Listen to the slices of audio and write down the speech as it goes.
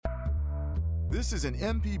This is an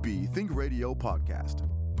MPB Think Radio podcast.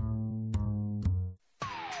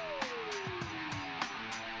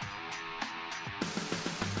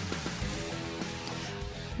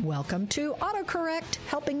 Welcome to AutoCorrect,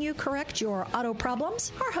 helping you correct your auto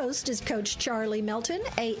problems. Our host is Coach Charlie Melton,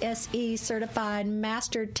 ASE Certified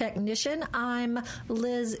Master Technician. I'm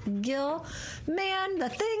Liz Gill. Man, the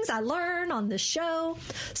things I learn on the show.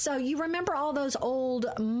 So you remember all those old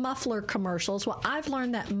muffler commercials? Well, I've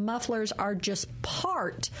learned that mufflers are just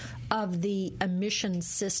part of the emission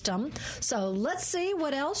system. So let's see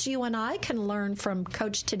what else you and I can learn from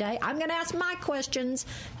Coach today. I'm going to ask my questions,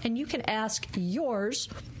 and you can ask yours.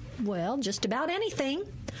 Well, just about anything.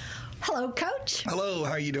 Hello, Coach. Hello.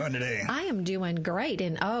 How are you doing today? I am doing great.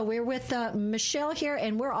 And, we're with Michelle here,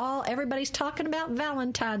 and everybody's talking about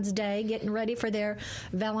Valentine's Day, getting ready for their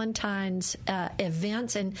Valentine's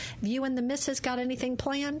events. And have you and the missus got anything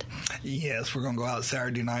planned? Yes, we're going to go out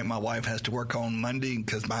Saturday night. My wife has to work on Monday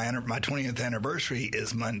because my 20th anniversary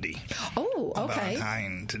is Monday. Oh, okay.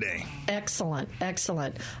 Valentine today. Excellent,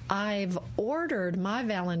 excellent. I've ordered my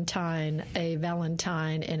Valentine a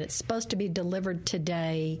Valentine, and it's supposed to be delivered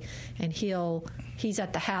today. And he's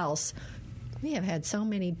at the house. We have had so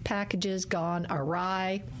many packages gone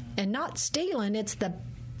awry, and not stealing. It's the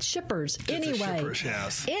shippers. It's the shippers,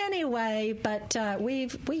 yes. Anyway, but we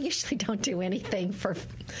usually don't do anything for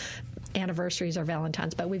anniversaries or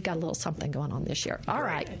Valentines, but we've got a little something going on this year. All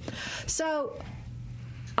right. So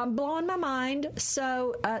I'm blowing my mind.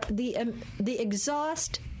 So the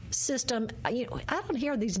exhaust system, I don't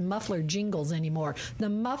hear these muffler jingles anymore. The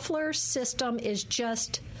muffler system is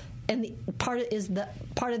just, and the part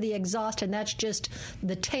of the exhaust, and that's just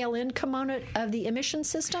the tail end component of the emission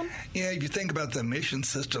system. Yeah, if you think about the emission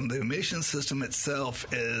system itself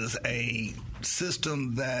is a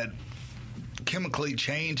system that chemically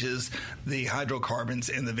changes the hydrocarbons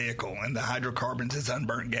in the vehicle, and the hydrocarbons is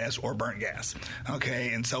unburnt gas or burnt gas.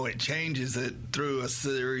 Okay, and so it changes it through a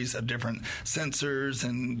series of different sensors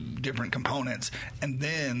and different components, and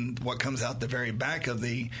then what comes out the very back of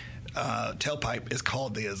the tailpipe is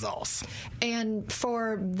called the exhaust. And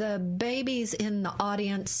for the babies in the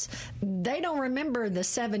audience, they don't remember the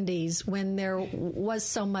 70s when there was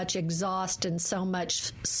so much exhaust and so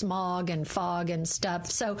much smog and fog and stuff.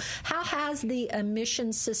 So how has the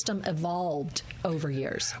emission system evolved over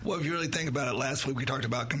years? Well, if you really think about it, last week we talked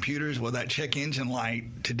about computers. Well, that check engine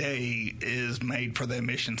light today is made for the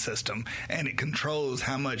emission system, and it controls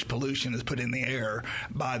how much pollution is put in the air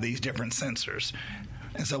by these different sensors.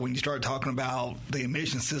 And so when you start talking about the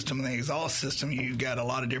emission system and the exhaust system, you've got a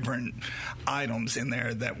lot of different items in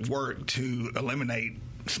there that work to eliminate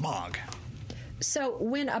smog. So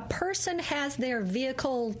when a person has their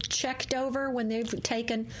vehicle checked over, when they've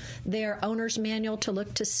taken their owner's manual to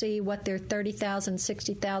look to see what their 30,000,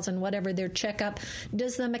 60,000, whatever their checkup,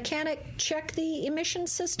 does the mechanic check the emission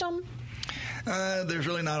system? There's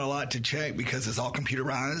really not a lot to check because it's all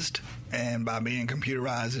computerized. And by being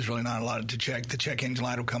computerized, there's really not a lot to check. The check engine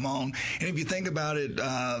light will come on. And if you think about it,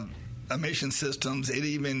 emission systems, it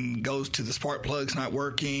even goes to the spark plugs not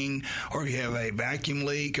working, or if you have a vacuum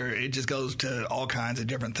leak, or it just goes to all kinds of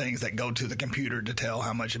different things that go to the computer to tell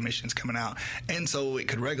how much emission's coming out. And so it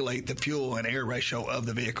could regulate the fuel and air ratio of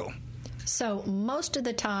the vehicle. So most of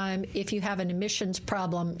the time, if you have an emissions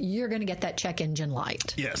problem, you're going to get that check engine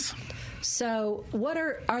light. Yes. So what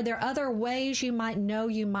are there other ways you might know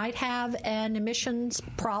you might have an emissions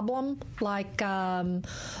problem, like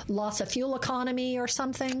loss of fuel economy or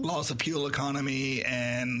something? Loss of fuel economy,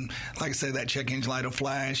 and like I said, that check engine light will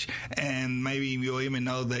flash, and maybe you'll even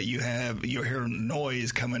know that you'll hear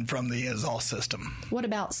noise coming from the exhaust system. What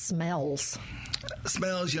about smells?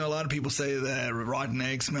 Smells, a lot of people say that rotten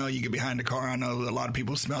egg smell, you get behind the car. I know a lot of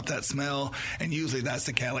people smelt that smell, and usually that's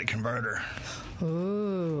the catalytic converter.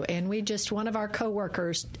 Ooh, and one of our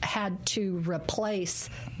coworkers had to replace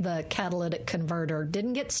the catalytic converter.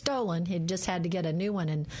 Didn't get stolen. He just had to get a new one,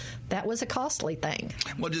 and that was a costly thing.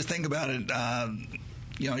 Well, just think about it.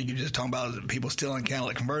 You're just talking about people stealing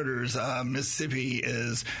catalytic converters. Mississippi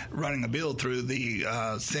is running a bill through the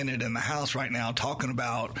Senate and the House right now talking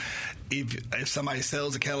about if somebody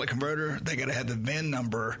sells a catalytic converter, they got to have the VIN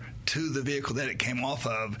number to the vehicle that it came off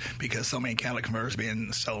of because so many catalytic converters are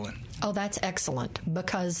being stolen. Oh, that's excellent,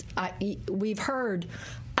 because we've heard,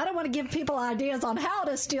 I don't want to give people ideas on how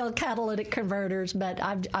to steal catalytic converters, but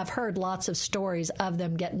I've heard lots of stories of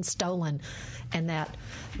them getting stolen, and that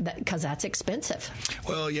because that's expensive.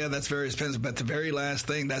 Well, yeah, that's very expensive. But the very last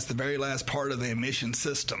thing, that's the very last part of the emission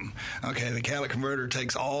system. Okay, the catalytic converter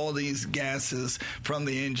takes all these gases from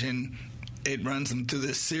the engine it runs them through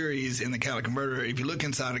this series in the catalytic converter. If you look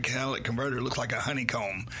inside a catalytic converter, it looks like a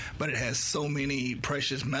honeycomb, but it has so many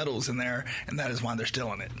precious metals in there, and that is why they're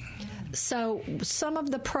still in it. So some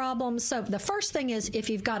of the problems, so the first thing is if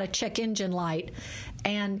you've got a check engine light,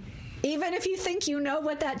 and even if you think you know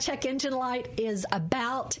what that check engine light is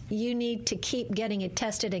about, you need to keep getting it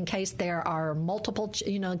tested in case there are multiple,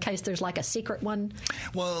 in case there's like a secret one.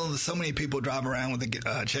 Well, so many people drive around with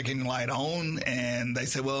the check engine light on, and they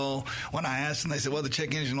say, well, when I asked them, they said, well, the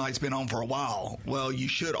check engine light's been on for a while. Well, you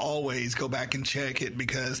should always go back and check it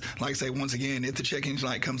because, like I say, once again, if the check engine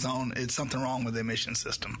light comes on, it's something wrong with the emission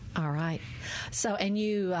system. All right. So, and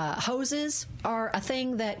hoses are a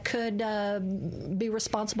thing that could be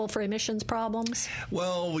responsible for emissions problems?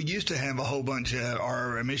 Well, we used to have a whole bunch of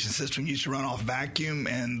our emission system used to run off vacuum,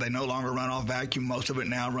 and they no longer run off vacuum. Most of it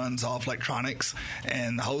now runs off electronics,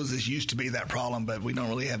 and the hoses used to be that problem, but we don't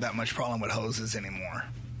really have that much problem with hoses anymore.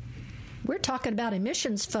 We're talking about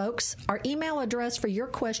emissions, folks. Our email address for your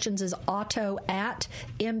questions is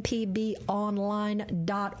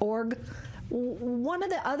auto@mpbonline.org. One of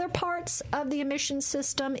the other parts of the emission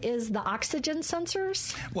system is the oxygen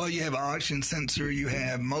sensors. Well, you have an oxygen sensor. You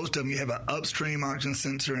have most of them. You have an upstream oxygen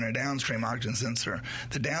sensor and a downstream oxygen sensor.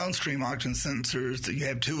 The downstream oxygen sensors, you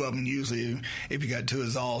have two of them usually if you got two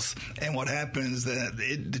exhausts. And what happens is that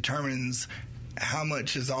it determines how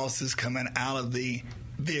much exhaust is coming out of the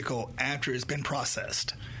vehicle after it's been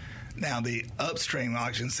processed. Now, the upstream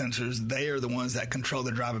oxygen sensors, they are the ones that control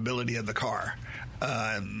the drivability of the car.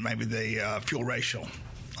 Maybe the fuel ratio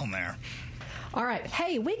on there. All right.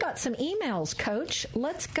 Hey, we got some emails, Coach.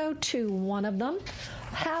 Let's go to one of them.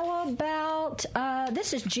 How about,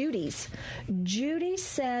 this is Judy's. Judy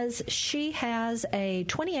says she has a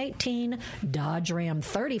 2018 Dodge Ram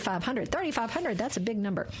 3500. 3500, that's a big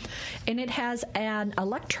number. And it has an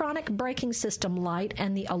electronic braking system light,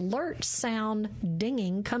 and the alert sound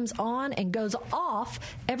dinging comes on and goes off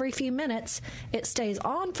every few minutes. It stays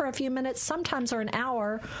on for a few minutes, sometimes for an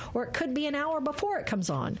hour, or it could be an hour before it comes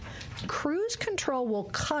on. Cruise control will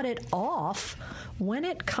cut it off when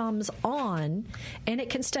it comes on, and it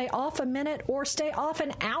can stay off a minute or stay off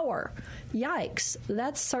an hour. Yikes.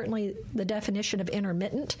 That's certainly the definition of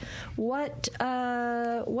intermittent. What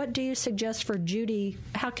do you suggest for Judy?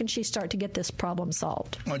 How can she start to get this problem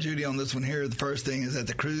solved? Well, Judy, on this one here, the first thing is that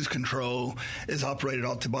the cruise control is operated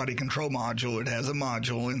off the body control module. It has a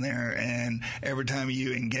module in there, and every time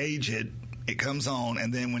you engage it, it comes on,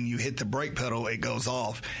 and then when you hit the brake pedal, it goes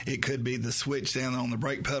off. It could be the switch down on the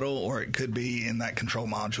brake pedal, or it could be in that control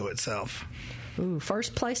module itself. Ooh,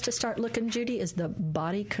 first place to start looking, Judy, is the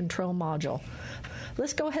body control module.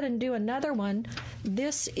 Let's go ahead and do another one.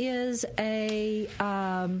 This is a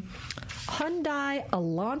Hyundai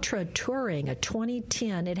Elantra Touring, a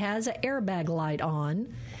 2010. It has an airbag light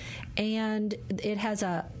on, and it has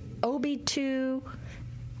a OB2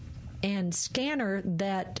 and scanner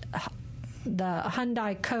that the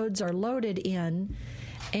Hyundai codes are loaded in,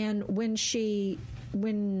 and when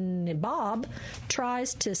Bob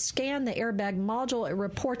tries to scan the airbag module, it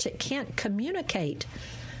reports it can't communicate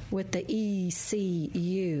with the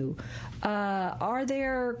ECU. Are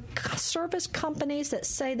there service companies that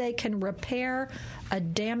say they can repair a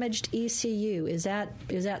damaged ECU? Is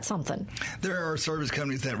that something? There are service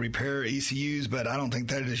companies that repair ECUs, but I don't think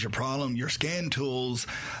that is your problem. Your scan tools,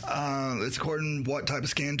 it's according to what type of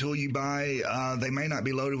scan tool you buy. They may not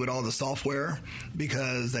be loaded with all the software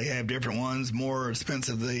because they have different ones. More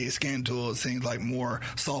expensive the scan tool, it seems like more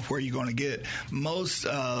software you're going to get. Most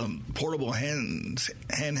portable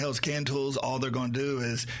handheld scan tools, all they're going to do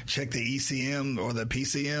is check the ECM or the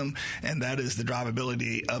PCM, and that is the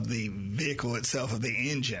drivability of the vehicle itself, of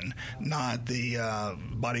the engine, not the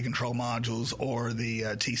body control modules or the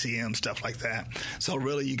TCM, stuff like that. So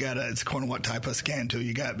really, it's according to what type of scan tool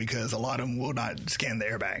you got, because a lot of them will not scan the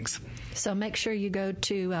airbags. So make sure you go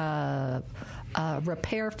to a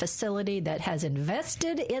repair facility that has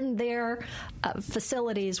invested in their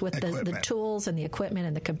facilities with the tools and the equipment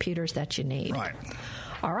and the computers that you need. Right.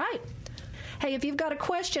 All right. Hey, if you've got a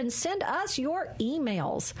question, send us your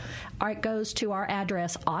emails. It goes to our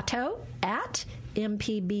address,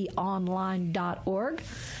 auto@mpbonline.org.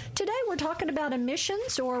 Today we're talking about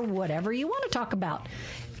emissions, or whatever you want to talk about.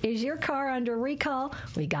 Is your car under recall?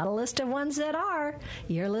 We got a list of ones that are.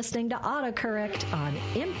 You're listening to AutoCorrect on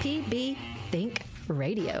MPB Think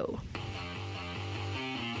Radio.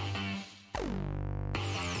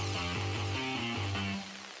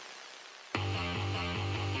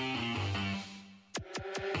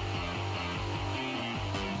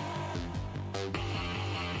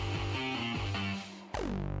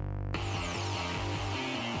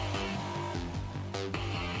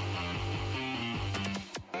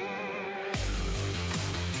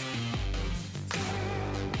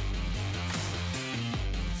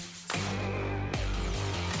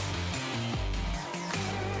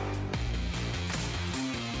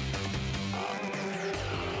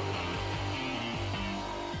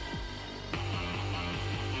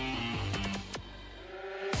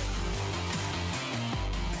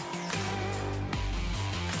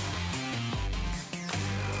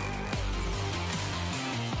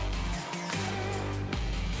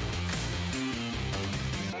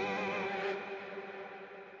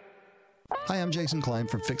 Hi, I'm Jason Klein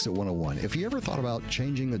from Fix It 101. If you ever thought about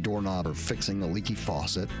changing a doorknob or fixing a leaky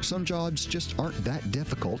faucet, some jobs just aren't that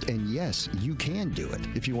difficult, and yes, you can do it.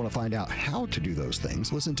 If you want to find out how to do those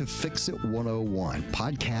things, listen to Fix It 101,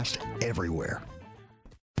 podcast everywhere.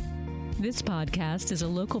 This podcast is a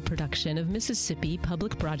local production of Mississippi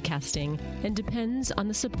Public Broadcasting and depends on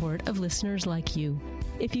the support of listeners like you.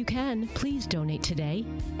 If you can, please donate today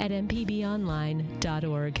at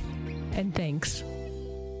mpbonline.org. And thanks.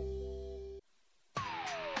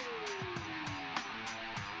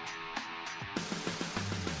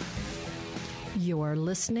 You're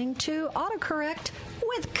listening to AutoCorrect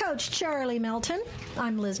with Coach Charlie Melton.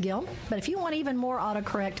 I'm Liz Gill, but if you want even more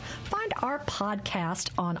AutoCorrect, find our podcast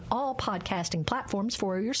on all podcasting platforms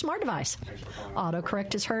for your smart device.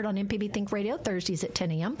 AutoCorrect is heard on MPB Think Radio Thursdays at 10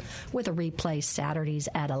 a.m. with a replay Saturdays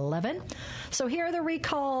at 11. So here are the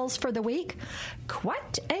recalls for the week.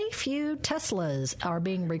 Quite a few Teslas are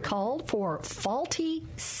being recalled for faulty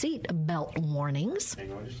seat belt warnings.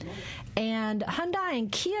 And Hyundai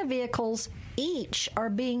and Kia vehicles each are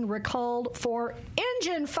being recalled for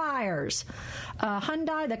engine fires.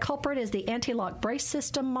 Hyundai, the culprit is the anti-lock brace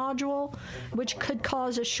system module, which could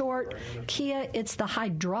cause a short. Kia, it's the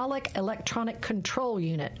hydraulic electronic control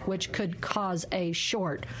unit, which could cause a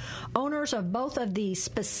short. Owners of both of these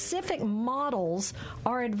specific models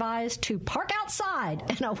are advised to park outside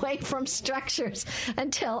and away from structures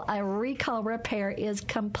until a recall repair is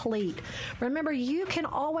complete. Remember, you can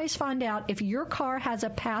always find out if your car has a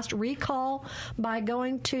past recall by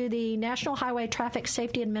going to the National Highway Traffic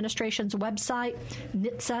Safety Administration's website,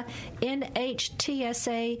 NHTSA,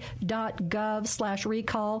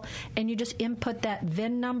 NHTSA.gov/recall, and you just input that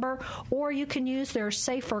VIN number, or you can use their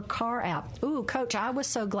Safer Car app. Ooh, Coach, I was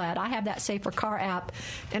so glad. I have that Safer Car app,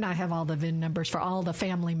 and I have all the VIN numbers for all the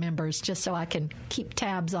family members just so I can keep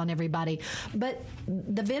tabs on everybody. But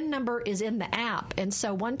the VIN number is in the app, and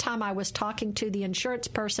so one time I was talking to the insurance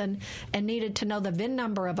person and needed to know the VIN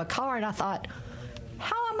number of a car, and I thought,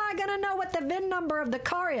 how am I going to know what the VIN number of the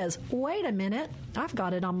car is? Wait a minute. I've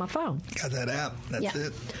got it on my phone. Got that app. That's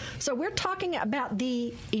it. So we're talking about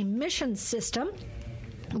the emission system.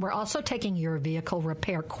 We're also taking your vehicle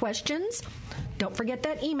repair questions. Don't forget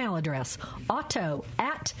that email address,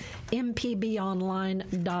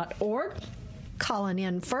 auto@mpbonline.org. Calling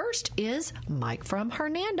in first is Mike from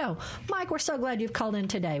Hernando. Mike, we're so glad you've called in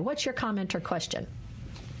today. What's your comment or question?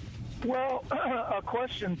 Well, a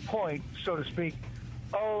question point, so to speak.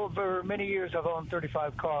 Over many years, I've owned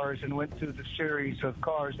 35 cars and went through the series of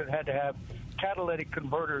cars that had to have catalytic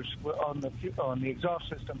converters on the exhaust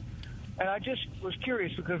system. And I just was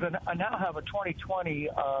curious because I now have a 2020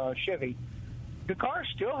 Chevy. Do cars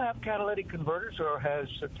still have catalytic converters, or has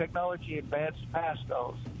technology advanced past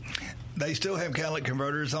those? They still have catalytic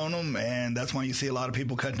converters on them, and that's why you see a lot of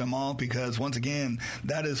people cutting them off, because, once again,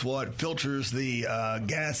 that is what filters the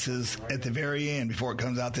gases at the very end before it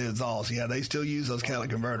comes out the exhaust. Yeah, they still use those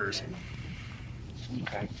catalytic converters.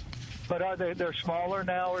 Okay. But are they're smaller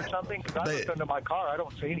now or something? Because I looked under my car, I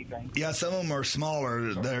don't see anything. Yeah, some of them are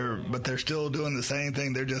smaller, but they're still doing the same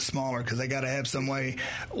thing. They're just smaller because they got to have some way.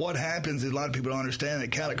 What happens is a lot of people don't understand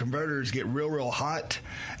that catalytic converters get real, real hot,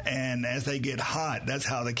 and as they get hot, that's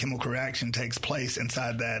how the chemical reaction takes place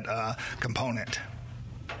inside that component.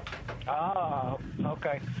 Ah,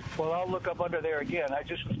 okay. Well, I'll look up under there again. I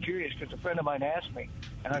just was curious because a friend of mine asked me,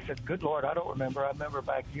 and I said, good Lord, I don't remember. I remember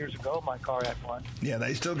back years ago my car had one. Yeah,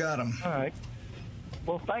 they still got them. All right.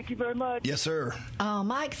 Well, thank you very much. Yes, sir.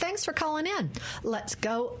 Mike, thanks for calling in. Let's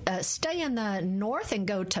go stay in the north and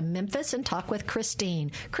go to Memphis and talk with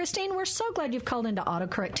Christine. Christine, we're so glad you've called into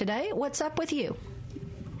AutoCorrect today. What's up with you?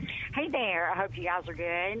 Hey there. I hope you guys are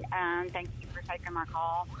good. Thank you for taking my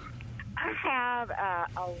call. I have a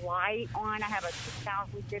light on. I have a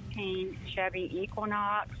 2015 Chevy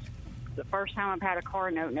Equinox. The first time I've had a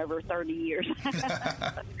car note in over 30 years.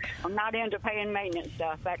 I'm not into paying maintenance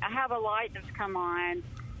stuff, but I have a light that's come on,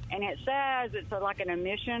 and it says it's like an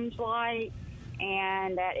emissions light,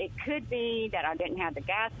 and that it could be that I didn't have the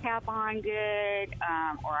gas cap on good,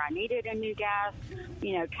 or I needed a new gas,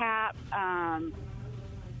 cap,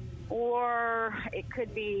 or it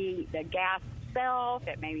could be the gas itself,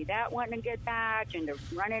 that maybe that wasn't a good batch, and to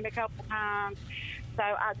run it a couple times. So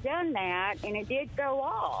I've done that, and it did go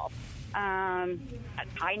off. I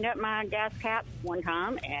tightened up my gas cap one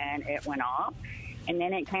time, and it went off. And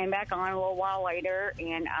then it came back on a little while later,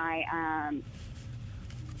 and I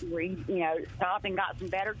stopped and got some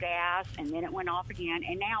better gas, and then it went off again,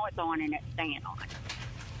 and now it's on and it's staying on.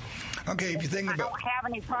 Okay, if you think about... I don't have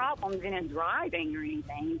any problems in it driving or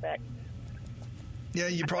anything, but... Yeah,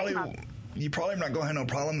 you probably not going to have no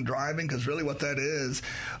problem driving, because really what that is,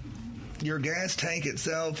 your gas tank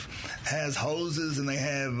itself has hoses, and they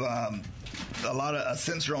have a lot of a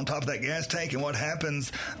sensor on top of that gas tank. And what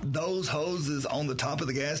happens, those hoses on the top of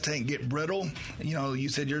the gas tank get brittle. You know, you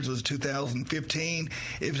said yours was 2015.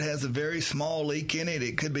 If it has a very small leak in it,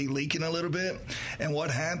 it could be leaking a little bit. And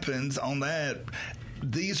what happens on that,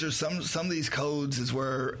 these are some of these codes is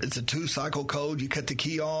where it's a 2-cycle code. You cut the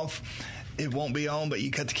key off, it won't be on, but you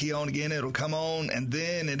cut the key on again, it'll come on. And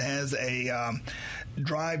then it has a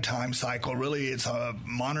drive time cycle. Really, it's a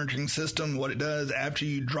monitoring system. What it does, after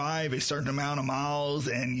you drive a certain amount of miles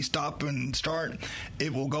and you stop and start,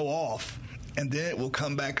 it will go off, and then it will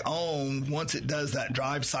come back on once it does that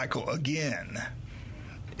drive cycle again,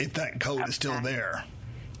 if that code is still there.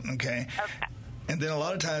 Okay. And then a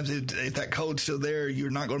lot of times, if that code's still there, you're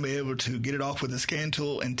not going to be able to get it off with a scan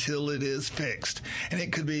tool until it is fixed. And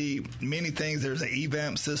it could be many things. There's an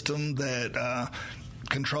EVAMP system that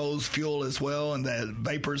controls fuel as well, and that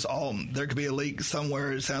vapors there could be a leak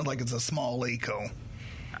somewhere. It sounds like it's a small leak. All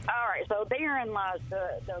right, so therein lies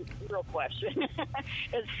the real question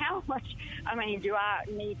is how much, do I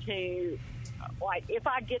need to, like, if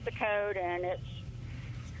I get the code and it's,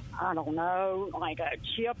 I don't know, like a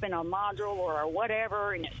chip in a module or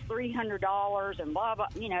whatever, and it's $300 and blah, blah,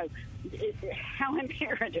 how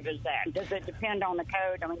imperative is that? Does it depend on the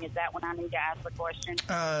code? Is that when I need to ask the question?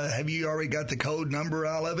 Have you already got the code number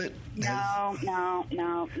out of it? No.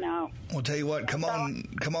 Well, tell you what, come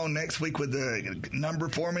on next week with the number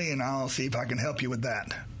for me, and I'll see if I can help you with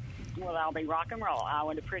that. Well, I'll be rock and roll. I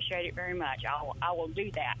would appreciate it very much. I will do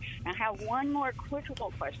that. I have one more quick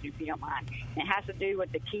little question, if you don't mind. It has to do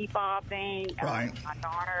with the key fob thing. Right. My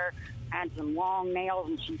daughter had some long nails,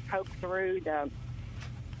 and she poked through the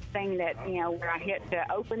thing that, where I hit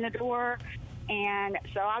to open the door. And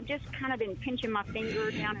so I've just kind of been pinching my finger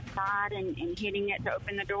down inside and hitting it to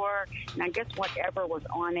open the door. And I guess whatever was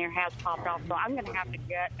on there has popped off. So I'm going to have to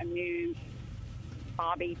get a new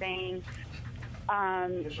fobby thing.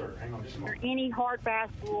 Is there any hard,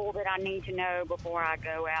 fast rule that I need to know before I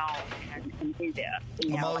go out and do this?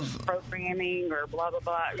 Like programming or blah, blah,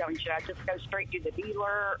 blah. Should I just go straight to the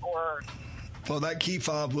dealer or... Well, that key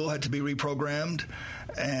fob will have to be reprogrammed.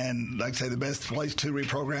 And like I say, the best place to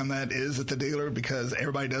reprogram that is at the dealer, because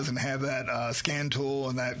everybody doesn't have that scan tool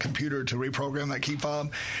and that computer to reprogram that key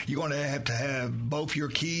fob. You're going to have both your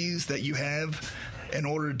keys that you have in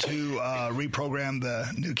order to reprogram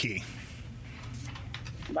the new key.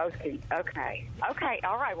 Both keys. Okay.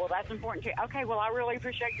 All right. Well, that's important too. Okay. Well, I really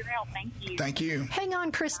appreciate your help. Thank you. Thank you. Hang on,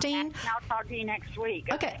 Christine. I'll talk to you next week.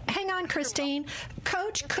 Okay. Hang on, Christine.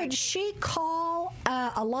 Coach, could she call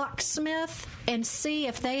a locksmith and see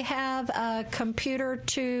if they have a computer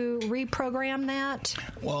to reprogram that?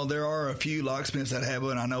 Well, there are a few locksmiths that have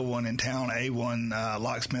one. I know one in town. A1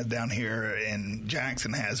 locksmith down here in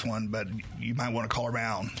Jackson has one, but you might want to call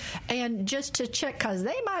around. And just to check, because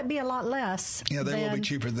they might be a lot less. Yeah, they will be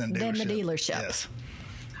cheaper than the dealership. Yes.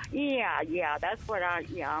 Yeah, that's what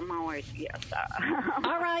I'm always, yes.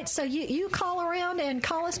 All right, so you call around and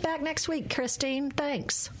call us back next week, Christine.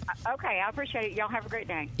 Thanks. Okay, I appreciate it. Y'all have a great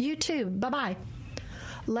day. You too. Bye-bye.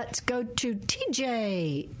 Let's go to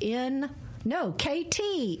TJ KT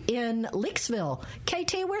in Leakesville.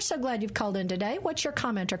 KT, we're so glad you've called in today. What's your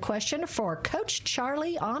comment or question for Coach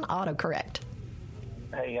Charlie on AutoCorrect?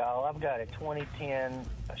 Hey, y'all, I've got a 2010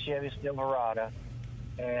 Chevy Silverado,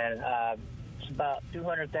 and it's about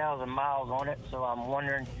 200,000 miles on it, so I'm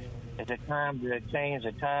wondering, is it time to change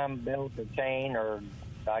the time belt or chain, or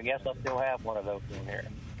I guess I still have one of those in here.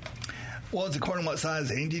 Well, it's according to what size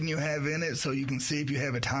engine you have in it, so you can see if you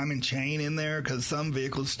have a timing chain in there, because some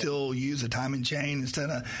vehicles still use a timing chain instead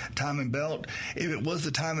of timing belt. If it was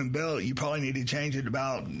the timing belt, you probably need to change it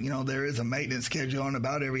about, there is a maintenance schedule on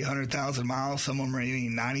about every 100,000 miles. Some of them are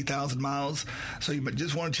even 90,000 miles. So you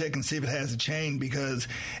just want to check and see if it has a chain, because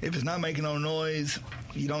if it's not making no noise,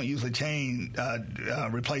 you don't usually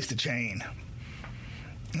replace the chain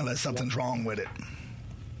unless something's wrong with it.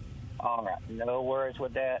 All right, no worries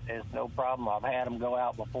with that. It's no problem. I've had them go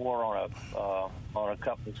out before on a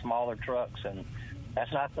couple of smaller trucks, and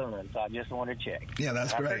that's not fun. So I just want to check. Yeah,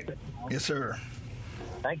 that's great. Yes, sir.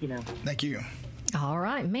 Thank you, man. Thank you. All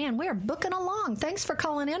right, man, we're booking along. Thanks for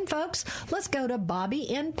calling in, folks. Let's go to Bobby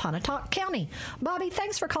in Pontotoc County. Bobby,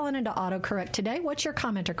 thanks for calling into AutoCorrect today. What's your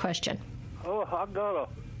comment or question? Oh, I got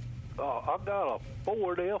a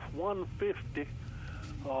Ford F-150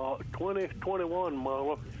 2021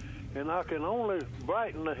 model, and I can only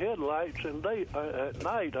brighten the headlights at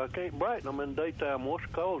night. I can't brighten them in daytime. What's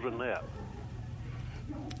causing that?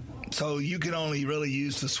 So you can only really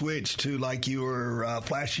use the switch to, like, you were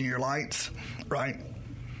flashing your lights, right?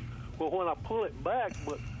 Well, when I pull it back,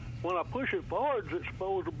 but when I push it forwards, it's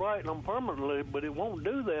supposed to brighten them permanently, but it won't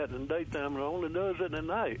do that in daytime. It only does it at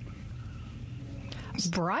night.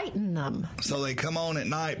 Brighten them. So they come on at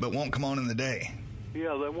night, but won't come on in the day.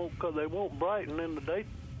 Yeah, they won't brighten in the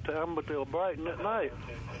daytime, but they'll brighten at night.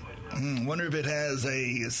 Wonder if it has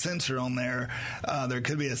a sensor on there. There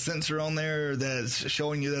could be a sensor on there that's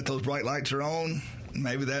showing you that those bright lights are on.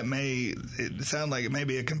 Maybe it sounds like it may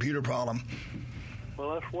be a computer problem.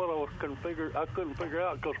 Well, that's what I couldn't figure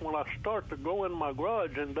out, because when I start to go in my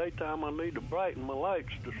garage in daytime, I need to brighten my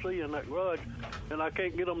lights to see in that garage, and I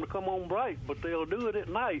can't get them to come on bright, but they'll do it at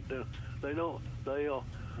night. They don't.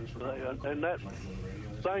 And that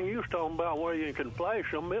thing you was talking about where you can flash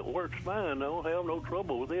them, it works fine. I don't have no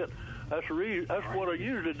trouble with it. That's what I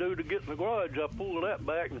usually do to get in the garage. I pull that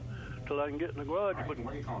back until I can get in the garage, but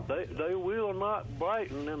they will not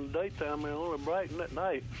brighten in the daytime. They only brighten at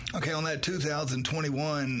night. Okay, on that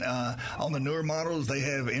 2021, on the newer models, they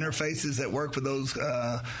have interfaces that work with those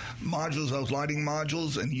modules, those lighting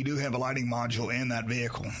modules, and you do have a lighting module in that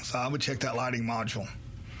vehicle. So I would check that lighting module.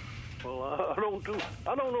 Well, I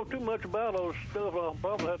don't know too much about all this stuff. I'll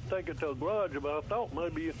probably have to take it to a garage, but I thought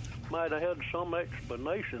maybe you might have had some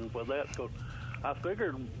explanation for that, because I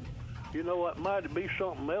figured, it might be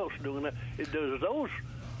something else doing that.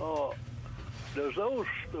 Does those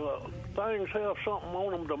things have something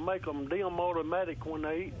on them to make them dim automatic when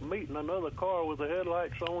they meet in another car with the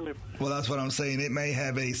headlights on? Well, that's what I'm saying. It may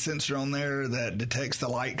have a sensor on there that detects the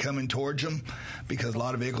light coming towards them, because a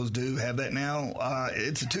lot of vehicles do have that now.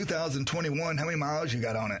 It's a 2021. How many miles you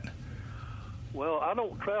got on it? Well, I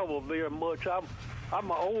don't travel very much.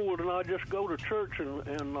 I'm old, and I just go to church,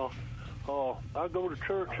 and I go to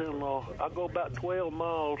church, and I go about 12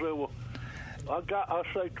 miles every. I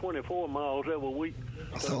say 24 miles every week.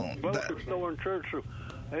 So grocery store and church,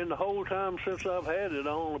 and the whole time since I've had it,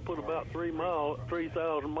 I only put about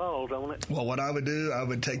 3,000 miles on it. Well, what I would do, I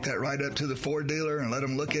would take that right up to the Ford dealer and let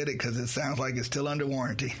them look at it, because it sounds like it's still under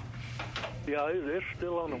warranty. Yeah, it's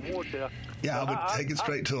still under warranty. Yeah, I would take it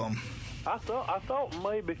straight to them. I thought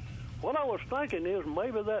maybe, what I was thinking is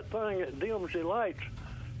maybe that thing that dims the lights,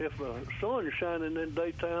 if the sun is shining in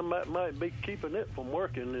daytime, that might be keeping it from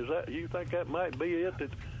working. You think that might be it?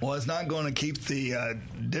 Well, it's not going to keep the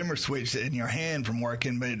dimmer switch in your hand from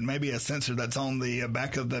working, but maybe a sensor that's on the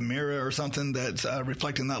back of the mirror or something that's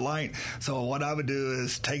reflecting that light. So what I would do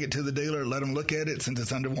is take it to the dealer, let them look at it since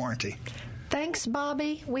it's under warranty. Thanks,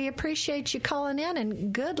 Bobby. We appreciate you calling in,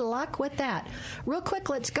 and good luck with that. Real quick,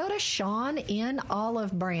 let's go to Sean in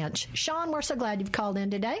Olive Branch. Sean, we're so glad you've called in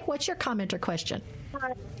today. What's your comment or question?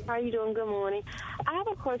 Hi, how are you doing? Good morning. I have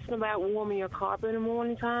a question about warming your carpet in the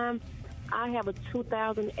morning time. I have a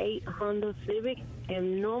 2008 Honda Civic,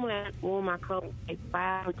 and normally I warm my carpet like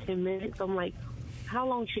 5 or 10 minutes. I'm like, how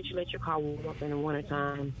long should you let your car warm up in the winter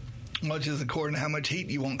time? Much is according to how much heat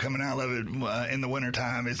you want coming out of it in the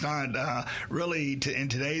wintertime. It's not really, in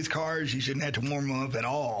today's cars, you shouldn't have to warm them up at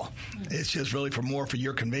all. It's just really for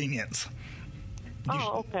your convenience.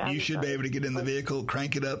 Okay. You should be able to get in the vehicle,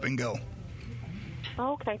 crank it up, and go.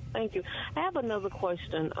 Okay, thank you. I have another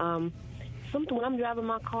question. When I'm driving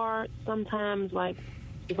my car, sometimes, like,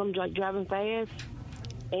 if I'm driving fast,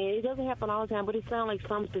 and it doesn't happen all the time, but it sounds like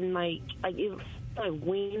something like if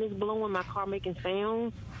wind is blowing, my car making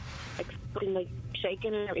sounds. Like something like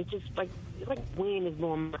shaking it. It's just like wind is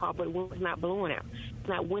blowing my car, but the wind's not blowing out. It's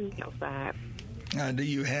not windy outside. Do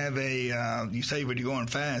you have you say when you're going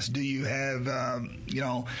fast, do you have,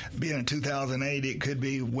 being in 2008, it could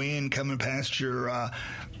be wind coming past your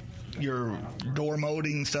door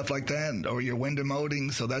molding, stuff like that, or your window molding,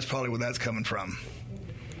 so that's probably where that's coming from.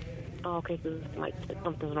 Oh, okay, so it's like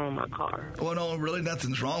something's wrong with my car. Well, no, really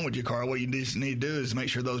nothing's wrong with your car. What you just need to do is make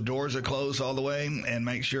sure those doors are closed all the way and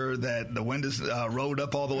make sure that the windows rolled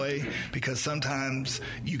up all the way, because sometimes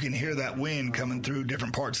you can hear that wind coming through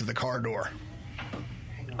different parts of the car door.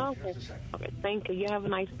 Okay, thank you. You have a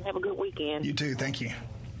good weekend. You too, thank you.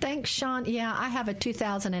 Thanks, Sean. Yeah, I have a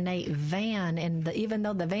 2008 van, and even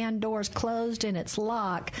though the van door's closed and it's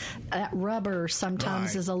locked, that rubber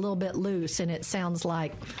sometimes is a little bit loose, and it sounds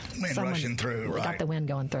like wind rushing through. Got the wind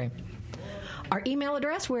going through. Our email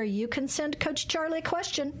address where you can send Coach Charlie a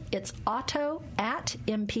question, it's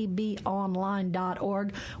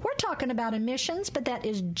auto@mpbonline.org. We're talking about emissions, but that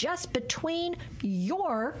is just between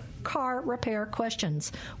your car repair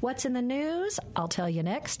questions. What's in the news? I'll tell you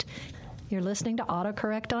next. You're listening to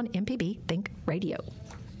AutoCorrect on MPB Think Radio.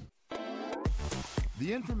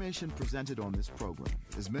 The information presented on this program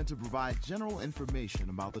is meant to provide general information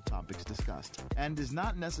about the topics discussed and is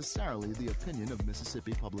not necessarily the opinion of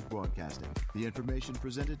Mississippi Public Broadcasting. The information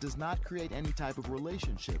presented does not create any type of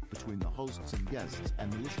relationship between the hosts and guests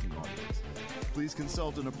and the listening audience. Please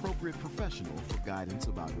consult an appropriate professional for guidance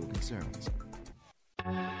about your concerns.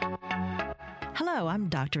 Hello, I'm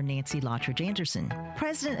Dr. Nancy Lottridge Anderson,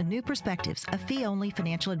 president of New Perspectives, a fee-only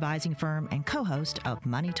financial advising firm and co-host of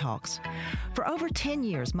Money Talks. For over 10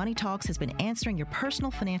 years, Money Talks has been answering your personal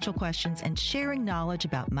financial questions and sharing knowledge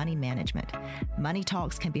about money management. Money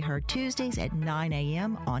Talks can be heard Tuesdays at 9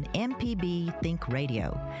 a.m. on MPB Think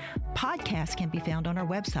Radio. Podcasts can be found on our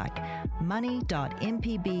website,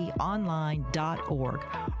 money.mpbonline.org,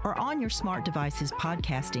 or on your smart device's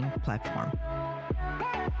podcasting platform.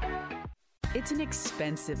 It's an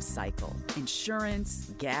expensive cycle.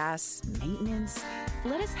 Insurance, gas, maintenance.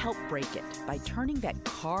 Let us help break it by turning that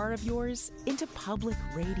car of yours into public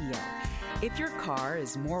radio. If your car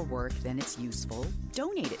is more work than it's useful,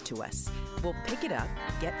 donate it to us. We'll pick it up,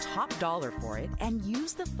 get top dollar for it, and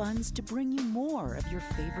use the funds to bring you more of your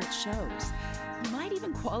favorite shows. You might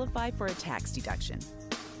even qualify for a tax deduction.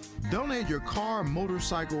 Donate your car,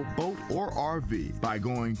 motorcycle, boat, or RV by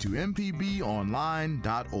going to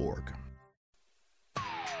mpbonline.org.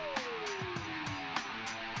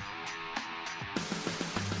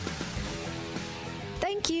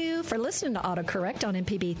 Thank you for listening to AutoCorrect on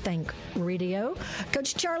MPB Think Radio.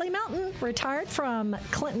 Coach Charlie Melton, retired from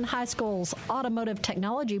Clinton High School's Automotive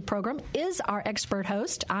Technology program, is our expert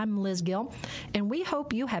host. I'm Liz Gill, and we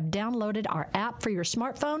hope you have downloaded our app for your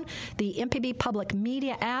smartphone, the MPB Public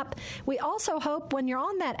Media app. We also hope when you're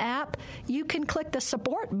on that app, you can click the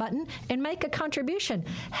support button and make a contribution.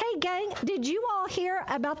 Hey, gang, did you all hear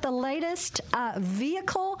about the latest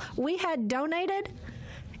vehicle we had donated?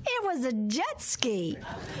 It was a jet ski.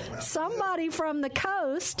 Somebody from the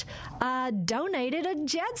coast donated a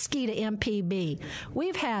jet ski to MPB.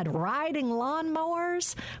 We've had riding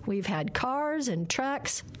lawnmowers. We've had cars and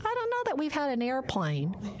trucks. I don't know that we've had an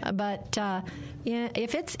airplane, but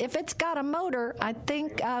if it's got a motor, I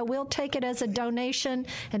think we'll take it as a donation,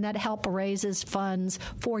 and that help raises funds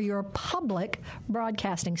for your public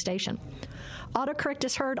broadcasting station. AutoCorrect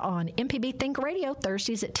is heard on MPB Think Radio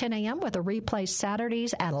Thursdays at 10 a.m. with a replay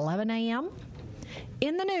Saturdays at 11 a.m.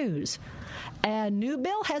 In the news, a new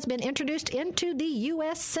bill has been introduced into the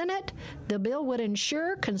U.S. Senate. The bill would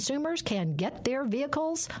ensure consumers can get their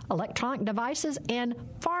vehicles, electronic devices, and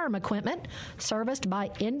farm equipment serviced by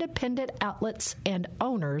independent outlets and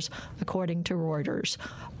owners, according to Reuters.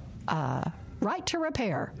 Right to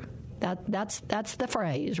repair. That's the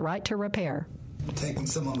phrase, right to repair. Taking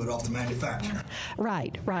some of it off the manufacturer.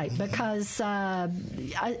 Right, because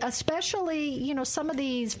especially, some of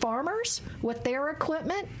these farmers with their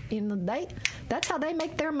equipment, that's how they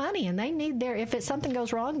make their money, and they need if something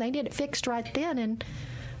goes wrong, they need it fixed right then. And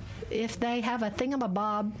if they have a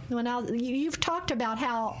thingamabob, now you've talked about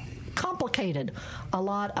how complicated a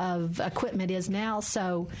lot of equipment is now,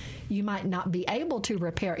 so you might not be able to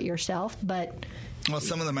repair it yourself, but well,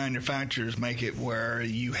 some of the manufacturers make it where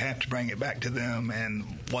you have to bring it back to them, and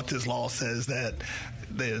what this law says that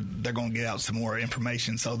they're going to get out some more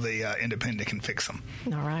information so the independent can fix them.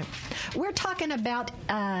 All right. We're talking about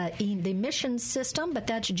the emissions system, but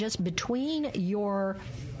that's just between your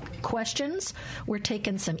questions. We're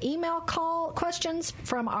taking some email call questions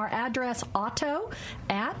from our address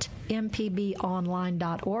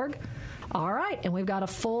auto@mpbonline.org. All right, and we've got a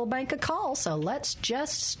full bank of calls, so let's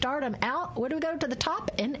just start them out. Where do we go to the top?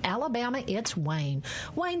 In Alabama, it's Wayne.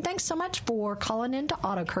 Wayne, thanks so much for calling into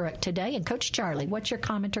AutoCorrect today. And Coach Charlie, what's your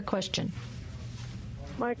comment or question?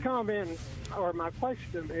 My comment or my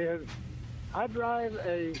question is, I drive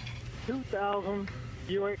a 2000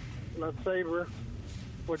 Buick LeSabre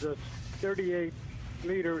with a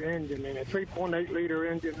 38-liter engine in it, 3.8-liter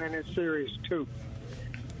engine in it, Series 2.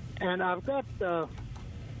 And I've got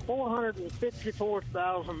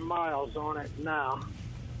 454,000 miles on it now.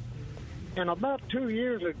 And about 2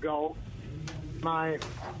 years ago, my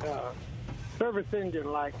service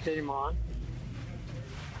engine light came on.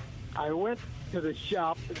 I went to the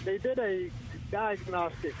shop. They did a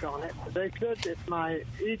diagnostic on it. They said that my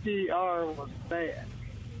EGR was bad.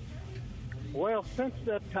 Well, since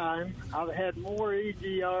that time, I've had more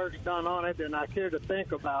EGRs done on it than I care to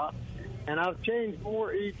think about. And I've changed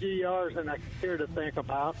more EGRs than I care to think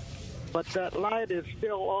about, but that light is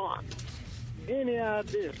still on. Any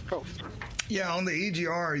ideas, Coach? Yeah, on the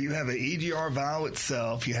EGR, you have an EGR valve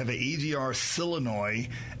itself, you have an EGR solenoid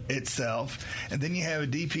itself, and then you have a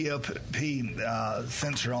DPLP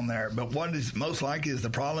sensor on there. But what is most likely is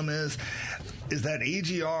the problem is is that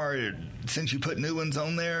EGR, since you put new ones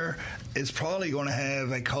on there, is probably going to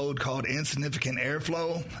have a code called insignificant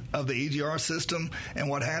airflow of the EGR system. And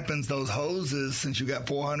what happens, those hoses, since you got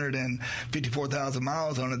 454,000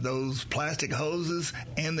 miles on it, those plastic hoses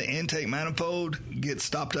and the intake manifold get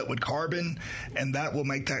stopped up with carbon, and that will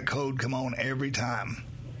make that code come on every time.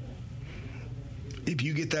 If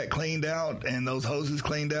you get that cleaned out and those hoses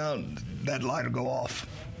cleaned out, that light will go off.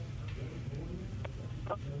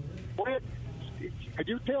 Could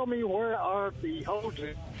you tell me where are the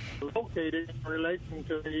hoses located in relation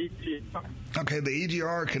to the EGR? Okay, the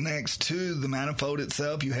EGR connects to the manifold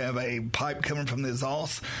itself. You have a pipe coming from the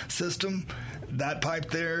exhaust system. That pipe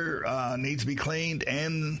there needs to be cleaned,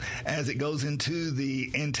 and as it goes into the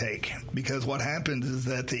intake, because what happens is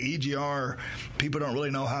that the EGR, people don't really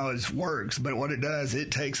know how it works, but what it does, it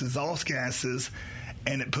takes exhaust gases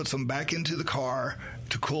and it puts them back into the car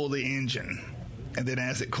to cool the engine. And then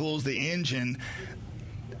as it cools the engine,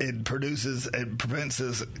 it prevents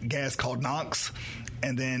this gas called NOx,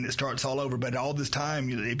 and then it starts all over. But all this time,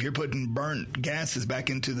 if you're putting burnt gases back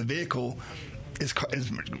into the vehicle, it's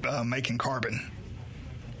making carbon.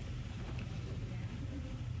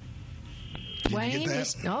 Wayne,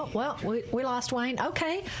 we lost Wayne.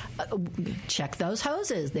 Okay, check those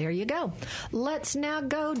hoses. There you go. Let's now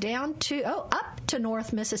go down to up to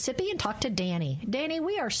North Mississippi and talk to Danny. Danny,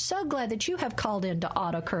 we are so glad that you have called in to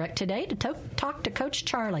AutoCorrect today to talk to Coach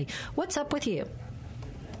Charlie. What's up with you?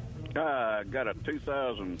 I got a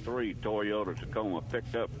 2003 Toyota Tacoma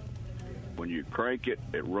pickup. When you crank it,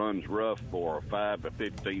 it runs rough for 5 to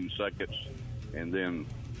 15 seconds and then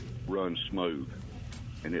runs smooth.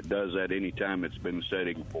 And it does that any time it's been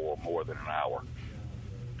setting for more than an hour.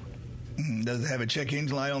 Does it have a check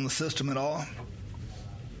engine light on the system at all?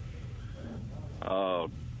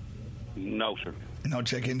 No, sir. No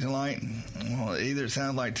check engine light? Well, either it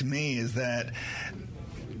sounds like to me is that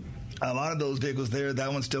a lot of those vehicles there,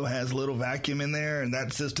 that one still has a little vacuum in there, and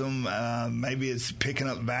that system, maybe it's picking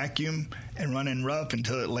up vacuum and running rough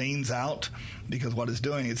until it leans out, because what it's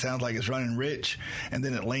doing, it sounds like it's running rich, and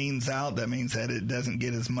then it leans out. That means that it doesn't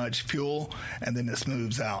get as much fuel, and then it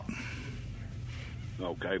smooths out.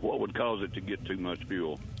 Okay. What would cause it to get too much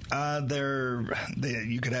fuel?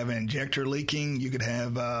 You could have an injector leaking. You could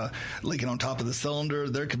have leaking on top of the cylinder.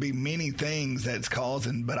 There could be many things that's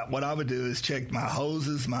causing. But what I would do is check my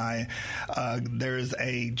hoses. There's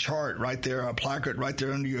a chart right there, a placard right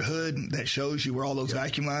there under your hood that shows you where all those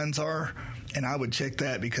vacuum lines are. And I would check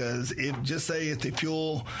that, because if the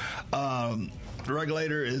fuel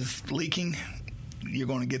regulator is leaking, you're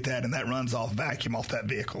going to get that, and that runs off vacuum off that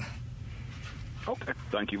vehicle. Okay.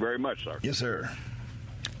 Thank you very much, sir. Yes, sir.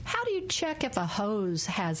 How do you check if a hose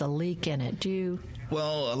has a leak in it?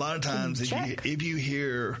 Well, a lot of times if you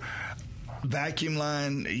hear vacuum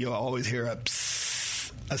line, you'll always hear a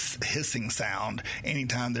hissing sound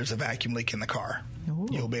anytime there's a vacuum leak in the car. Ooh.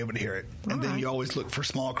 You'll be able to hear it. And then you always look for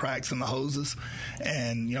small cracks in the hoses,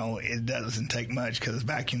 and it doesn't take much because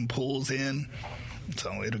vacuum pulls in,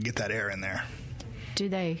 so it'll get that air in there. Do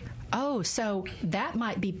they? Oh, so that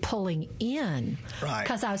might be pulling in. Right.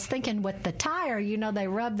 Because I was thinking with the tire, they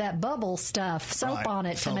rub that bubble stuff, soap on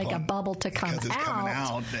it to make a bubble to come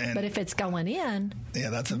out. But if it's going in. Yeah,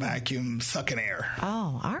 that's a vacuum sucking air.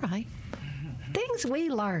 Oh, all right. Things we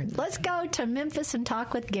learned. Let's go to Memphis and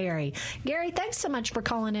talk with Gary. Gary, thanks so much for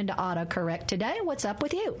calling into AutoCorrect today. What's up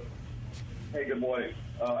with you? Hey, good morning.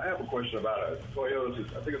 I have a question about a Toyota.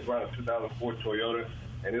 I think it's around a 2004 Toyota,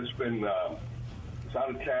 and it's been it's out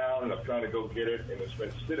of town, and I'm trying to go get it, and it's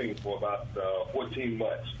been sitting for about 14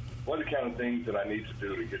 months. What are the kind of things that I need to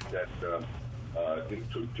do to get that to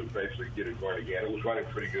basically get it going again? It was running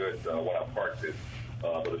pretty good when I parked it,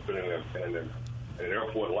 but it's been in an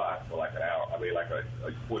airport lot for like an hour. I mean, like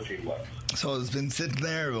 14 months. So it's been sitting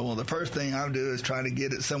there. Well, the first thing I would do is try to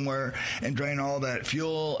get it somewhere and drain all that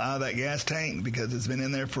fuel out of that gas tank, because it's been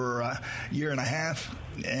in there for a year and a half,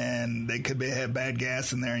 and they could have bad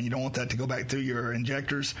gas in there, and you don't want that to go back through your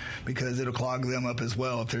injectors, because it'll clog them up as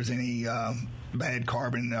well if there's any bad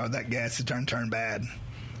carbon or that gas is turn bad.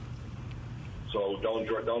 So don't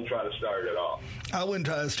try to start it off. I wouldn't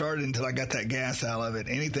try to start it until I got that gas out of it.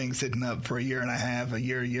 Anything sitting up for a year and a half,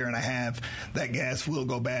 that gas will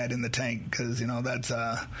go bad in the tank, because that's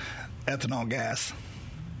ethanol gas.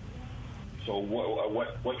 So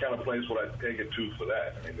what kind of place would I take it to for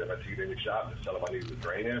that? I mean, if I take it in the shop, just tell them I need to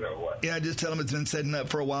drain it, or what? Yeah, just tell them it's been sitting up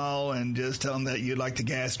for a while, and just tell them that you'd like the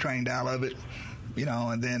gas drained out of it,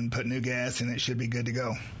 and then put new gas, and it should be good to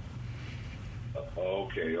go. Okay.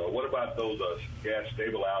 Okay. What about those gas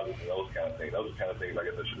stabilizers and those kind of things? Those are the kind of things I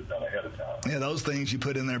guess I should have done ahead of time. Yeah, those things you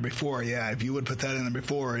put in there before. Yeah, if you would put that in there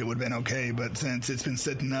before, it would have been okay. But since it's been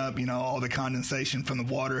sitting up, all the condensation from the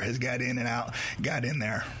water has got in and out, got in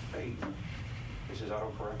there. Hey, this is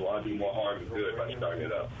autocorrect. Well, I'll do more harm than good by starting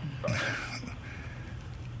it up.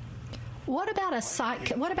 What about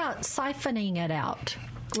siphoning it out?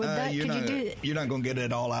 You're not going to get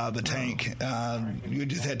it all out of the tank. You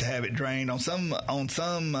just have to have it drained. On some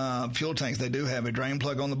fuel tanks, they do have a drain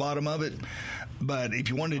plug on the bottom of it. But if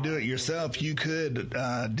you wanted to do it yourself, you could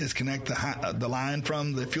disconnect the line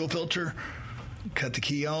from the fuel filter, cut the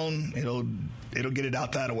key on. It'll get it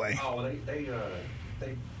out that way. Oh, they've gone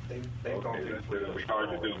through. It's hard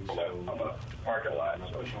to do on a parking lot.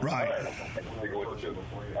 So. Right. All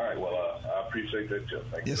right. Well, I appreciate that, Jeff.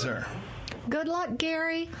 Thank you. Yes, sir. Good luck,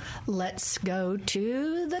 Gary. Let's go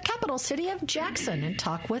to the capital city of Jackson and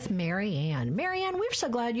talk with Mary Ann. Mary Ann, we're so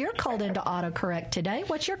glad you're called into AutoCorrect today.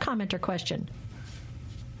 What's your comment or question?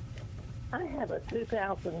 I have a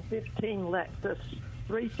 2015 Lexus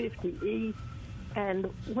 350E, and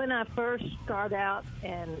when I first start out,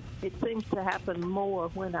 and it seems to happen more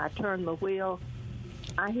when I turn the wheel,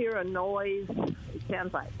 I hear a noise. It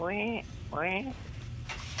sounds like wah, wah.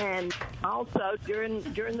 And also during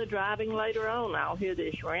the driving later on, I'll hear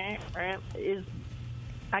this ramp. I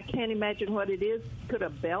can't imagine what it is. Could a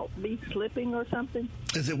belt be slipping or something?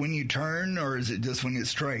 Is it when you turn, or is it just when it's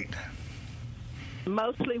straight?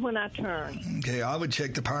 Mostly when I turn. Okay, I would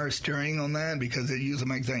check the power steering on that because it usually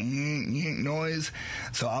makes that yink noise.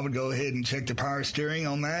 So I would go ahead and check the power steering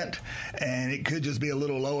on that, and it could just be a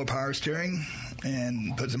little lower power steering,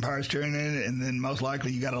 and put some power steering in it, and then most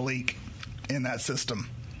likely you got a leak in that system.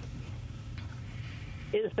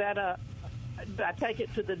 Is that I take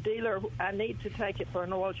it to the dealer. I need to take it for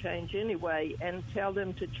an oil change anyway, and tell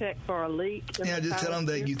them to check for a leak. Yeah, just tell them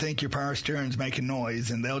that you think your power steering's making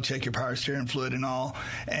noise, and they'll check your power steering fluid and all.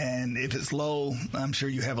 And if it's low, I'm sure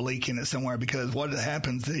you have a leak in it somewhere, because what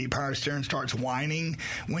happens, the power steering starts whining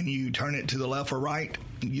when you turn it to the left or right.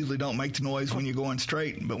 You usually don't make the noise when you're going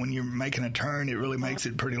straight, but when you're making a turn, it really makes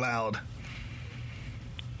it pretty loud.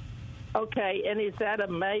 Okay, and is that a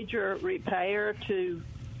major repair to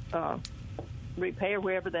repair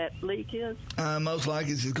wherever that leak is? Most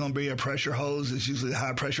likely it's just going to be a pressure hose. It's usually a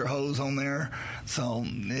high-pressure hose on there. So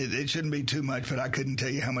it shouldn't be too much, but I couldn't tell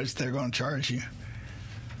you how much they're going to charge you.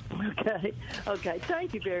 Okay.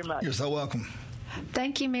 Thank you very much. You're so welcome.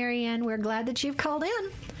 Thank you, Mary Ann. We're glad that you've called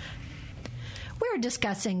in. We're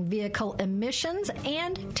discussing vehicle emissions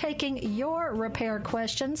and taking your repair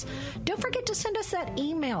questions. Don't forget to send us that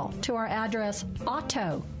email to our address,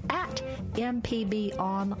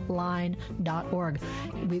 auto@mpbonline.org.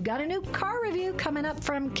 We've got a new car review coming up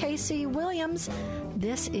from Casey Williams.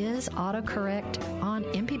 This is AutoCorrect on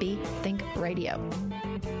MPB Think Radio.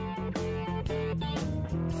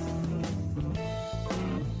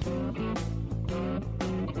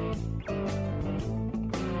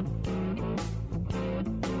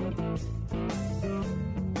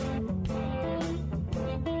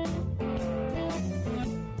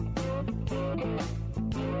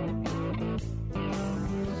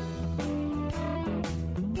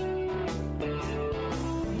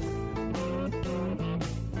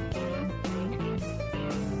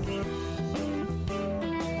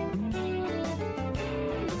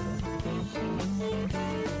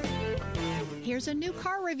 Here's a new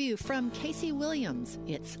car review from Casey Williams.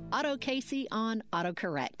 It's Auto Casey on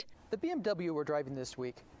AutoCorrect. The BMW we're driving this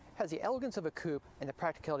week has the elegance of a coupe and the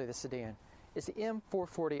practicality of the sedan. It's the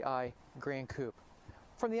M440i Grand Coupe.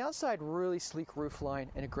 From the outside, really sleek roofline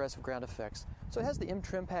and aggressive ground effects. So it has the M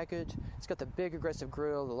trim package, it's got the big aggressive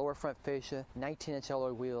grille, the lower front fascia, 19-inch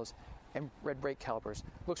alloy wheels, and red brake calipers.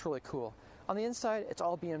 Looks really cool. On the inside, it's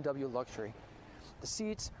all BMW luxury. The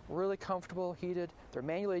seats, really comfortable, heated, they're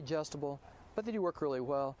manually adjustable, but they do work really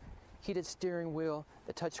well. Heated steering wheel,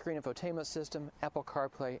 the touchscreen infotainment system, Apple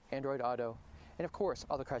CarPlay, Android Auto, and of course,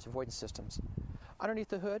 all the crash avoidance systems. Underneath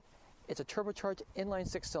the hood, it's a turbocharged inline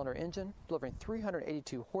 6-cylinder engine, delivering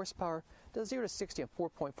 382 horsepower, does 0 to 60 in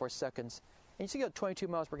 4.4 seconds, and you can get 22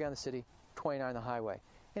 miles per gallon in the city, 29 on the highway.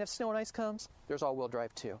 And if snow and ice comes, there's all-wheel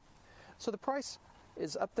drive too. So the price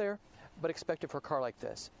is up there, but expected for a car like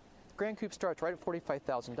this. Grand Coupe starts right at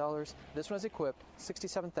 $45,000. This one is equipped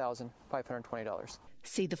 $67,520.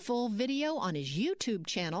 See the full video on his YouTube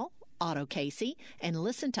channel, Auto Casey, and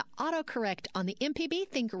listen to AutoCorrect on the MPB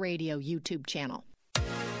Think Radio YouTube channel.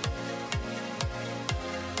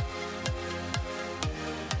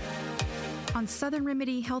 On Southern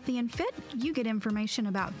Remedy Healthy and Fit, you get information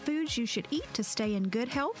about foods you should eat to stay in good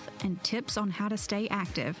health and tips on how to stay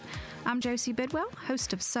active. I'm Josie Bidwell,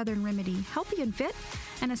 host of Southern Remedy Healthy and Fit,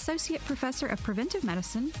 and Associate Professor of Preventive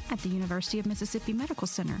Medicine at the University of Mississippi Medical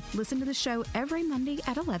Center. Listen to the show every Monday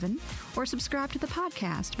at 11 or subscribe to the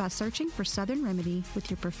podcast by searching for Southern Remedy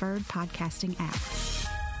with your preferred podcasting app.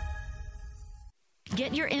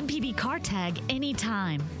 Get your MPB car tag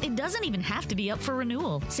anytime. It doesn't even have to be up for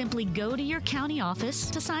renewal. Simply go to your county office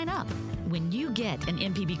to sign up. When you get an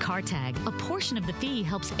MPB car tag, a portion of the fee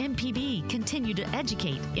helps MPB continue to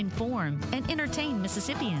educate, inform, and entertain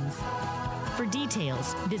Mississippians. For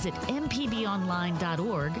details, visit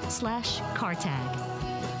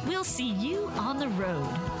mpbonline.org/cartag. We'll see you on the road.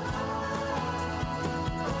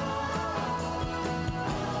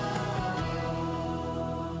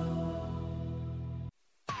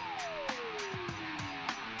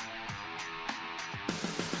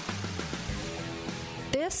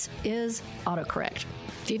 This is AutoCorrect.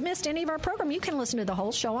 If you've missed any of our program, you can listen to the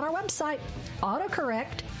whole show on our website,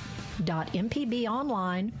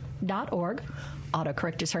 autocorrect.mpbonline.org.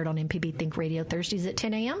 AutoCorrect is heard on MPB Think Radio Thursdays at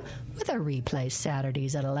 10 a.m. with a replay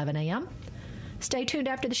Saturdays at 11 a.m. Stay tuned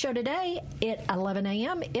after the show today at 11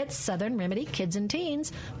 a.m. It's Southern Remedy Kids and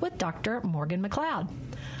Teens with Dr. Morgan McLeod.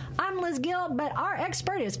 I'm Liz Gill, but our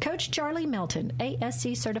expert is Coach Charlie Melton,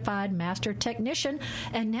 ASC Certified Master Technician.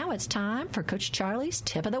 And now it's time for Coach Charlie's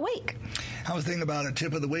Tip of the Week. I was thinking about a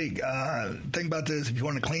tip of the week. Think about this. If you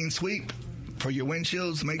want a clean sweep for your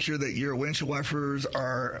windshields, make sure that your windshield wipers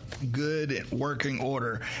are good in working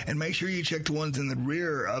order. And make sure you check the ones in the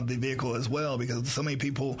rear of the vehicle as well, because so many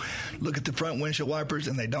people look at the front windshield wipers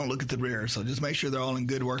and they don't look at the rear. So just make sure they're all in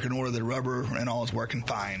good working order, the rubber and all is working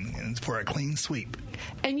fine. And it's for a clean sweep.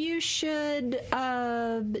 And you should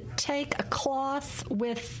take a cloth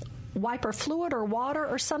with wiper fluid or water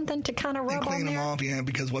or something to kind of rub on there. And clean them off, yeah,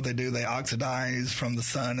 because what they do, they oxidize from the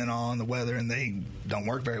sun and all, and the weather, and they don't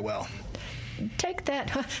work very well. Take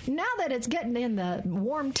that. Now that it's getting in the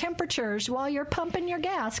warm temperatures while you're pumping your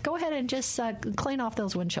gas, go ahead and just clean off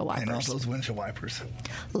those windshield wipers. Clean off those windshield wipers.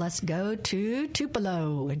 Let's go to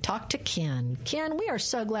Tupelo and talk to Ken. Ken, we are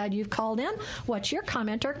so glad you've called in. What's your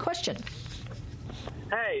comment or question?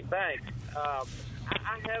 Hey, thanks. I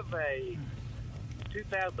have a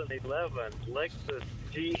 2011 Lexus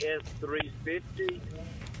GS350.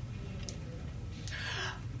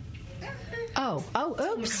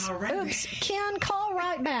 Oops. Ken, call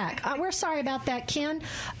right back. We're sorry about that, Ken.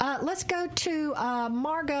 Let's go to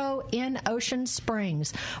Margot in Ocean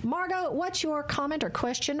Springs. Margot, what's your comment or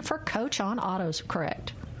question for Coach on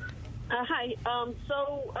AutoCorrect? Hi.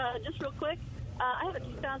 Just real quick, I have a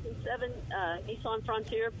 2007 Nissan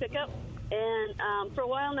Frontier pickup, and for a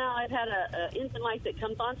while now I've had an engine light that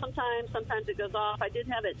comes on sometimes it goes off. I did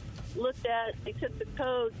have it looked at. They took the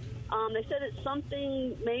code. They said it's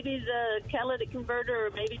something, maybe the catalytic converter or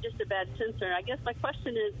maybe just a bad sensor. I guess my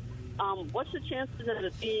question is, what's the chances of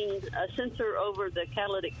it being a sensor over the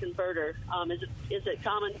catalytic converter? Is it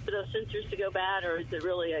common for those sensors to go bad, or is it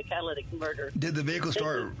really a catalytic converter? Did the vehicle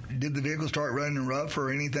start running rough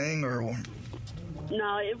or anything, or?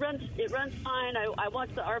 No, it runs fine. I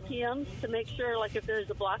watch the RPMs to make sure, like if there's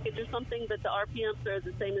a blockage or something, but the RPMs are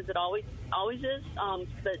the same as it always is.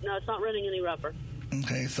 But no, it's not running any rougher.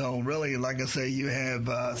 Okay, so really, like I say, you have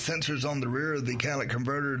sensors on the rear of the catalytic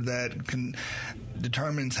converter that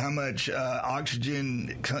determines how much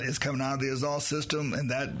oxygen is coming out of the exhaust system, and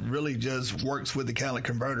that really just works with the catalytic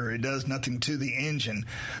converter. It does nothing to the engine.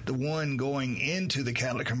 The one going into the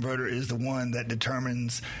catalytic converter is the one that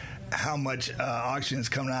determines how much oxygen is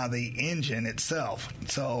coming out of the engine itself.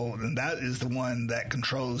 So that is the one that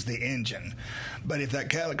controls the engine. But if that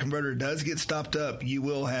catalytic converter does get stopped up, you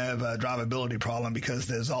will have a drivability problem because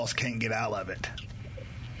the exhaust can't get out of it.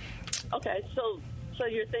 Okay, so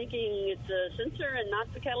you're thinking it's a sensor and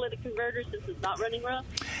not the catalytic converter since it's not running rough?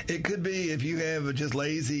 It could be. If you have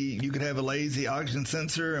you could have a lazy oxygen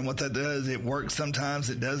sensor, and what that does, it works sometimes,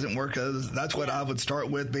 it doesn't work. That's what I would start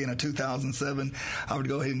with, being a 2007. I would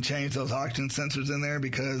go ahead and change those oxygen sensors in there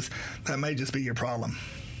because that may just be your problem.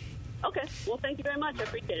 Okay. Well, thank you very much. I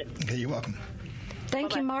appreciate it. Okay, you're welcome.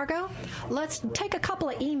 Thank you, Margot. Let's take a couple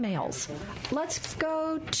of emails. Let's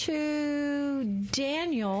go to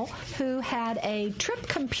Daniel, who had a trip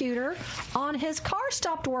computer on his car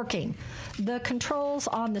stopped working. The controls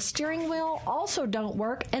on the steering wheel also don't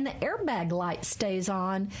work, and the airbag light stays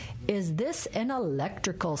on. Is this an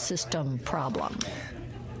electrical system problem?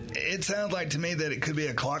 It sounds like to me that it could be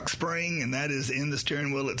a clock spring, and that is in the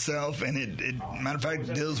steering wheel itself. And it matter of fact,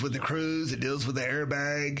 it deals with the cruise, it deals with the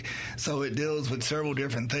airbag, so it deals with several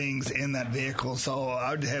different things in that vehicle. So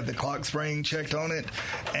I would have the clock spring checked on it,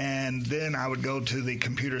 and then I would go to the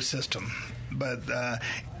computer system. But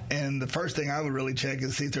and the first thing I would really check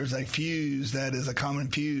is see if there's a fuse that is a common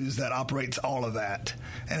fuse that operates all of that.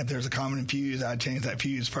 And if there's a common fuse, I'd change that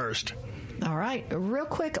fuse first. All right. Real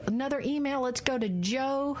quick, another email. Let's go to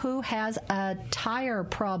Joe, who has a tire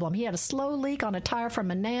problem. He had a slow leak on a tire from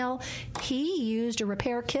a nail. He used a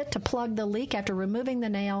repair kit to plug the leak after removing the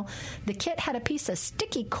nail. The kit had a piece of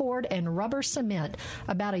sticky cord and rubber cement.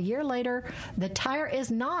 About a year later, the tire is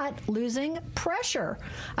not losing pressure.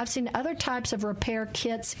 I've seen other types of repair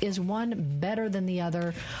kits. Is one better than the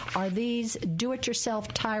other? Are these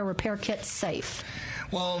do-it-yourself tire repair kits safe?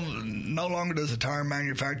 Well, no longer does a tire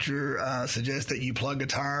manufacturer suggest that you plug a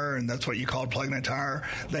tire, and that's what you call plugging a tire.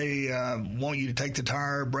 They want you to take the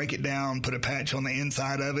tire, break it down, put a patch on the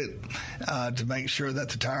inside of it to make sure that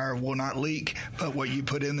the tire will not leak. But what you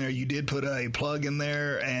put in there, you did put a plug in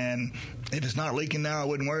there, and if it's not leaking now, I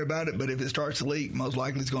wouldn't worry about it. But if it starts to leak, most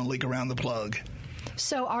likely it's going to leak around the plug.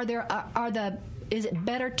 So is it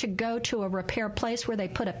better to go to a repair place where they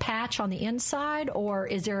put a patch on the inside, or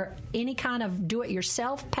is there any kind of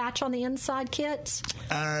do-it-yourself patch on the inside kits?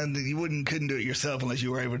 You couldn't do it yourself unless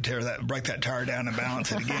you were able to break that tire down and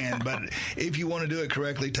balance it again. But if you want to do it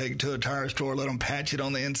correctly, take it to a tire store, let them patch it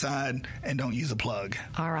on the inside, and don't use a plug.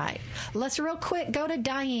 All right. Let's real quick go to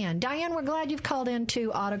Diane. Diane, we're glad you've called in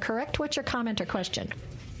to AutoCorrect. What's your comment or question?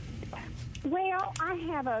 Well, I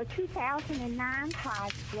have a 2009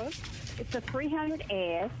 Chrysler. It's a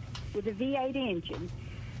 300S with a V8 engine.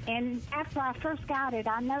 And after I first got it,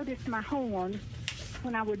 I noticed my horn,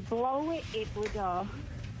 when I would blow it, it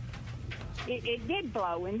did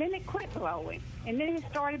blow, and then it quit blowing. And then it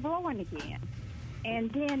started blowing again.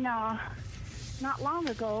 And then not long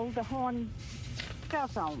ago, the horn fell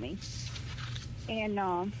on me. And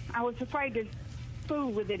I was afraid to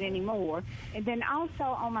fool with it anymore. And then also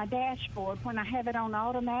on my dashboard, when I have it on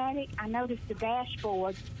automatic, I noticed the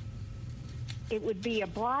dashboard, it would be a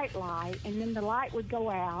bright light, and then the light would go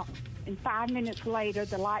out, and 5 minutes later,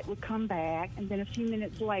 the light would come back, and then a few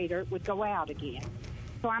minutes later, it would go out again.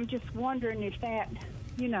 So I'm just wondering if that,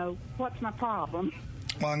 what's my problem?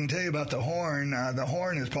 Well, I can tell you about the horn. The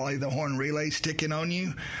horn is probably the horn relay sticking on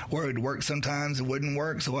you, where it would work sometimes, it wouldn't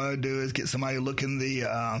work. So what I would do is get somebody to look in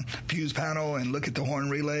the fuse panel and look at the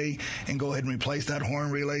horn relay and go ahead and replace that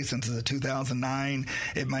horn relay. Since it's a 2009,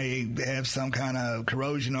 it may have some kind of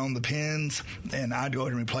corrosion on the pins, and I'd go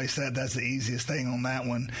ahead and replace that. That's the easiest thing on that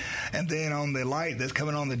one. And then on the light that's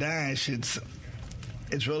coming on the dash,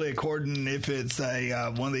 it's really according if it's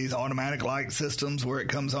one of these automatic light systems where it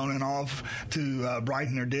comes on and off to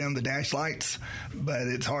brighten or dim the dash lights. But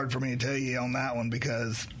it's hard for me to tell you on that one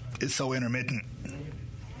because it's so intermittent.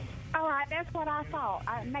 All right, that's what I thought.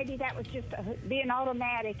 Maybe that was just being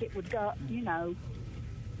automatic. It would go, it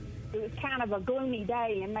was kind of a gloomy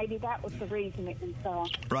day, and maybe that was the reason it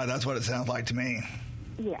was. Right, that's what it sounds like to me.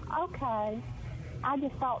 Yeah, okay. I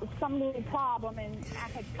just thought it was some little problem, and I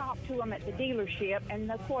had talked to them at the dealership,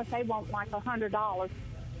 and of course they want like $100.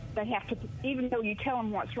 They have to, even though you tell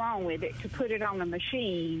them what's wrong with it, to put it on the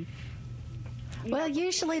machine. Well,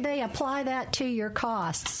 usually they apply that to your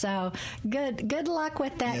costs. So good luck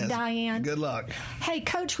with that, yes, Diane. Good luck. Hey,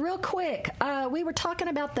 Coach, real quick, we were talking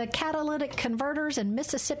about the catalytic converters in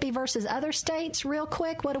Mississippi versus other states. Real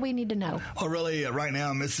quick, what do we need to know? Well, really, right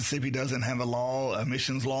now, Mississippi doesn't have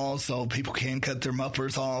emissions law, so people can cut their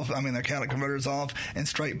mufflers off, their catalytic converters off and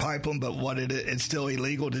straight pipe them, but it's still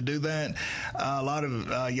illegal to do that. A lot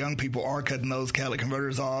of young people are cutting those catalytic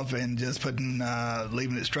converters off and just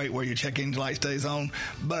leaving it straight where your check engine light stays on.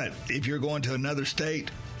 But if you're going to another state,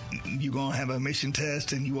 you're going to have an emission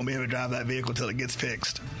test, and you won't be able to drive that vehicle till it gets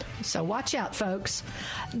fixed. So watch out, folks.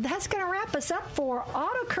 That's going to wrap us up for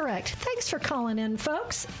AutoCorrect. Thanks for calling in,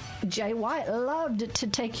 folks. Jay White loved to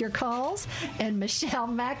take your calls, and Michelle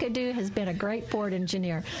McAdoo has been a great board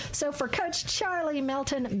engineer. So for Coach Charlie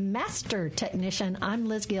Melton, Master Technician, I'm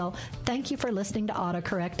Liz Gill. Thank you for listening to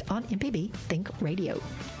AutoCorrect on MPB Think Radio.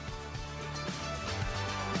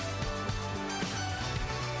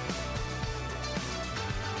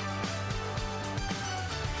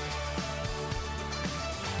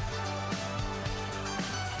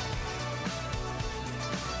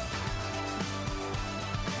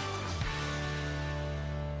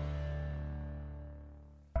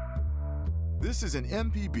 This is an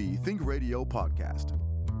MPB Think Radio podcast.